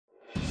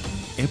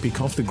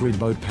Epic off-the-grid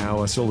boat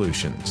power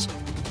solutions.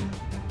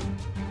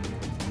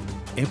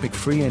 Epic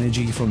free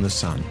energy from the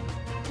sun.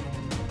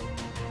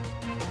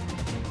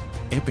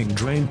 Epic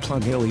drain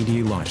plug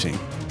LED lighting.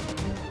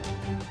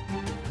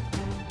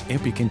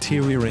 Epic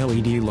interior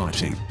LED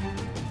lighting.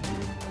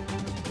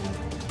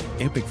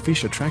 Epic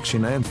fish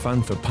attraction and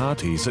fun for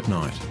parties at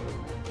night.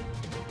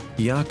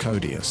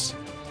 Yarcodius.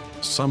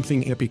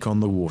 Something epic on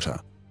the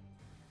water.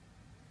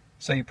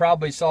 So you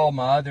probably saw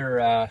my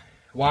other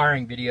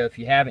wiring video. If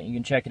you haven't, you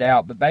can check it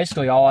out. But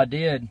basically all I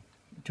did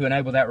to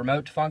enable that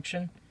remote to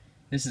function,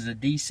 this is a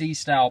DC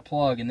style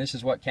plug, and this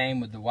is what came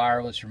with the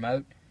wireless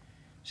remote.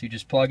 So you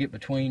just plug it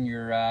between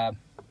your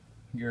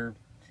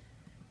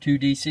two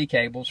DC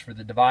cables for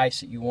the device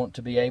that you want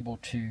to be able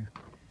to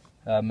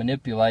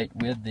manipulate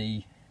with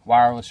the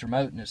wireless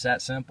remote, and it's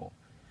that simple.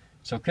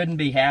 So couldn't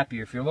be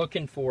happier. If you're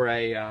looking for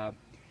a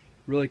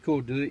really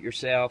cool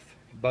do-it-yourself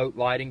boat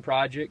lighting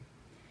project,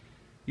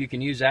 you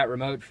can use that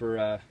remote for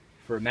a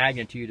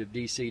magnitude of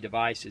DC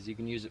devices. You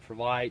can use it for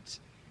lights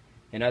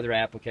and other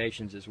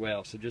applications as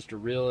well. So just a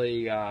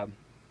really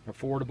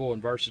affordable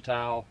and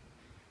versatile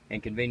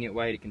and convenient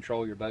way to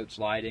control your boat's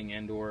lighting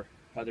and or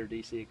other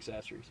DC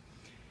accessories.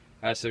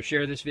 So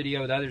share this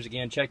video with others.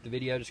 Again, check the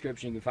video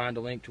description. You can find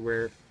a link to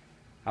where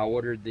I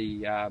ordered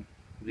the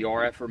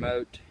RF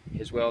remote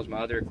as well as my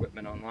other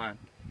equipment online.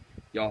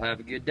 Y'all have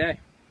a good day.